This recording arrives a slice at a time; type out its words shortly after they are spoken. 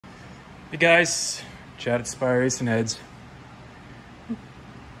Hey guys, Chad at Spire Ace and Heads. I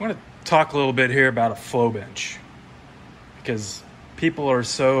want to talk a little bit here about a Flowbench because people are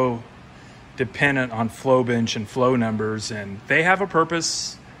so dependent on Flowbench and flow numbers, and they have a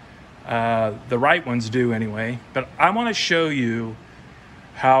purpose. The right ones do anyway, but I want to show you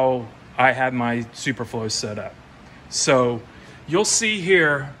how I have my SuperFlow set up. So you'll see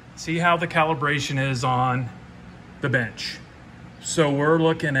here, see how the calibration is on the bench. So we're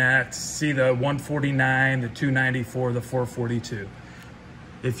looking at, see the 149, the 294, the 442.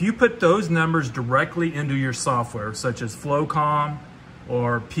 If you put those numbers directly into your software, such as Flowcom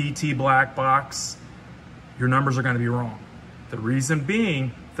or PT Black Box, your numbers are going to be wrong. The reason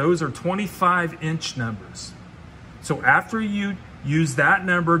being, those are 25-inch numbers. So after you use that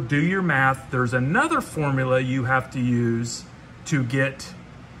number, do your math, there's another formula you have to use to get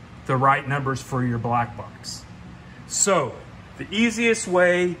the right numbers for your black box. So the easiest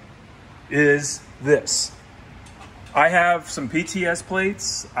way is this. I have some PTS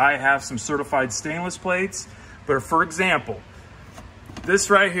plates, I have some certified stainless plates, but for example, this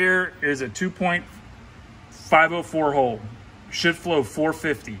right here is a 2.504 hole. Should flow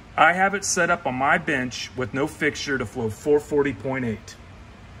 450. I have it set up on my bench with no fixture to flow 440.8.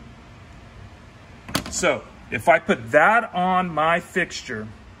 So if I put that on my fixture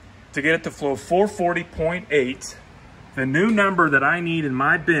to get it to flow 440.8, the new number that I need in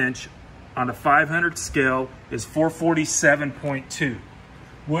my bench on a 500 scale is 447.2,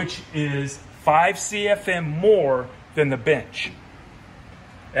 which is 5 CFM more than the bench.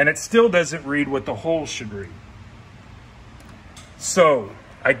 And it still doesn't read what the hole should read. So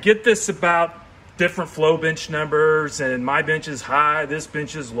I get this about different flow bench numbers, and my bench is high, this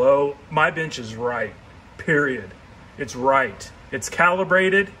bench is low. My bench is right, period. It's right. It's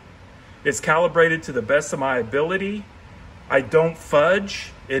calibrated. It's calibrated to the best of my ability. I don't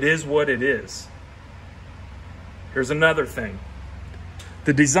fudge. It is what it is. Here's another thing.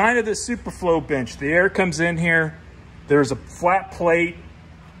 The design of the SuperFlow bench, the air comes in here, there's a flat plate,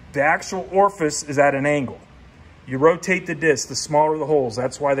 the actual orifice is at an angle. You rotate the disc, the smaller the holes.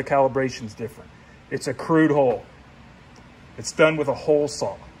 That's why the calibration is different. It's a crude hole. It's done with a hole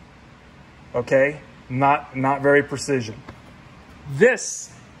saw. Okay? Not very precision.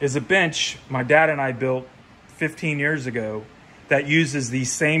 This is a bench my dad and I built 15 years ago that uses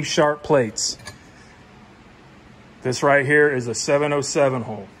these same sharp plates. This right here is a 707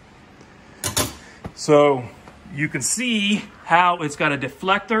 hole. So you can see how it's got a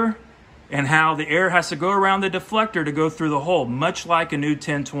deflector and how the air has to go around the deflector to go through the hole, much like a new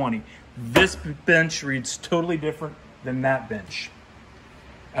 1020. This bench reads totally different than that bench,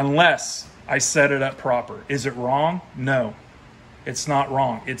 unless I set it up proper. Is it wrong? No, it's not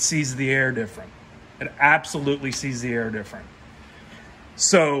wrong. It sees the air different. It absolutely sees the air different.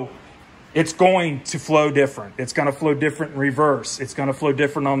 So it's going to flow different. It's going to flow different in reverse. It's going to flow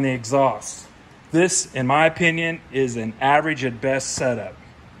different on the exhaust. This, in my opinion, is an average at best setup,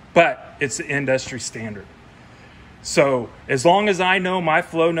 but it's the industry standard. So as long as I know my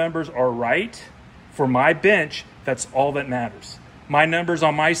flow numbers are right for my bench, that's all that matters. My numbers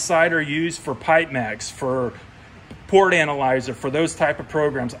on my site are used for pipe mags, for port analyzer, for those type of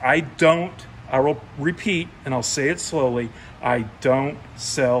programs. I will repeat, and I'll say it slowly, I don't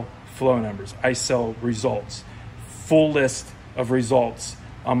sell flow numbers. I sell results. Full list of results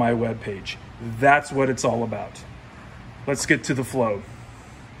on my webpage. That's what it's all about. Let's get to the flow.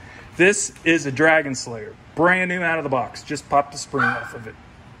 This is a Dragon Slayer, brand new out of the box. Just popped the spring off of it.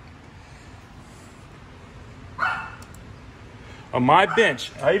 On my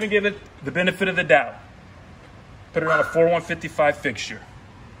bench, I even give it the benefit of the doubt. Put it on a 4155 fixture.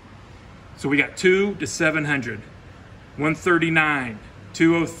 So we got 2 to 700, 139,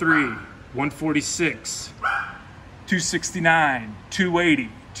 203, 146, 269, 280,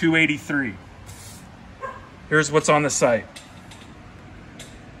 283. Here's what's on the site.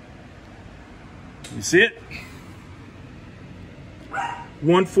 You see it?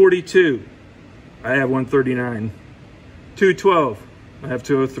 142, I have 139. 212, I have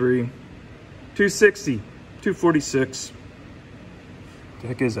 203. 260, 246. What the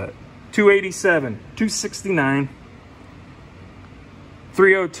heck is that? 287, 269.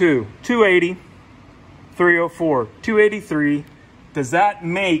 302, 280. 304, 283. Does that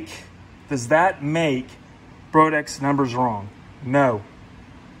make Brodex numbers wrong? No,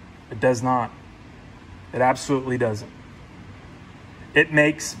 it does not. It absolutely doesn't. It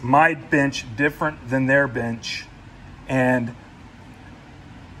makes my bench different than their bench. And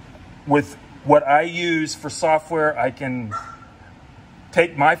with what I use for software, I can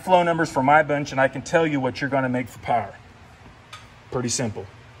take my flow numbers for my bench and I can tell you what you're going to make for power. Pretty simple.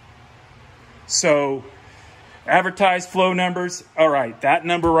 So advertised flow numbers. All right, that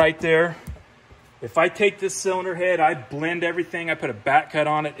number right there. If I take this cylinder head, I blend everything, I put a back cut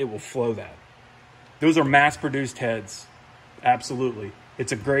on it, it will flow that. Those are mass-produced heads. Absolutely.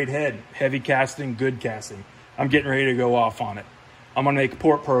 It's a great head. Heavy casting, good casting. I'm getting ready to go off on it. I'm going to make a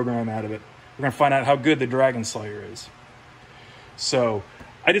port program out of it. We're going to find out how good the Dragon Slayer is. So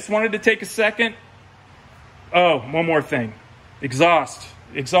I just wanted to take a second. Oh, one more thing. Exhaust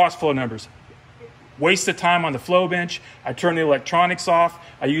flow numbers. Waste of time on the Flowbench. I turn the electronics off.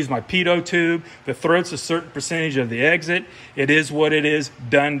 I use my pitot tube. The throat's a certain percentage of the exit. It is what it is.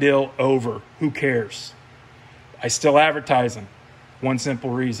 Done deal, over. Who cares? I still advertise them. One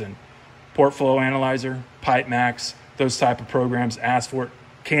simple reason. Port Flow Analyzer, Pipe Max, those type of programs ask for it.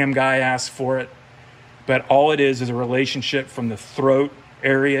 Cam Guy asks for it. But all it is a relationship from the throat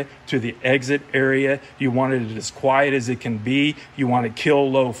area to the exit area. You want it as quiet as it can be. You want to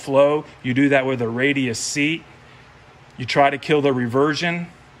kill low flow. You do that with a radius seat. You try to kill the reversion,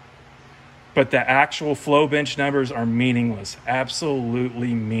 but the actual Flowbench numbers are meaningless,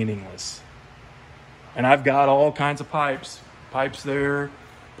 absolutely meaningless. And I've got all kinds of pipes there,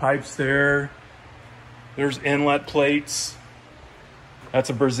 pipes there. There's inlet plates.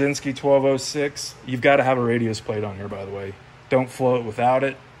 That's a Brzezinski 1206. You've got to have a radius plate on here, by the way. Don't flow it without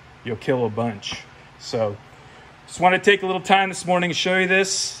it. You'll kill a bunch. So just want to take a little time this morning to show you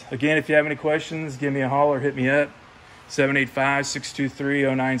this. Again, if you have any questions, give me a holler, hit me up.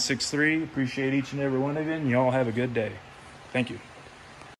 785-623-0963. Appreciate each and every one of you, and you all have a good day. Thank you.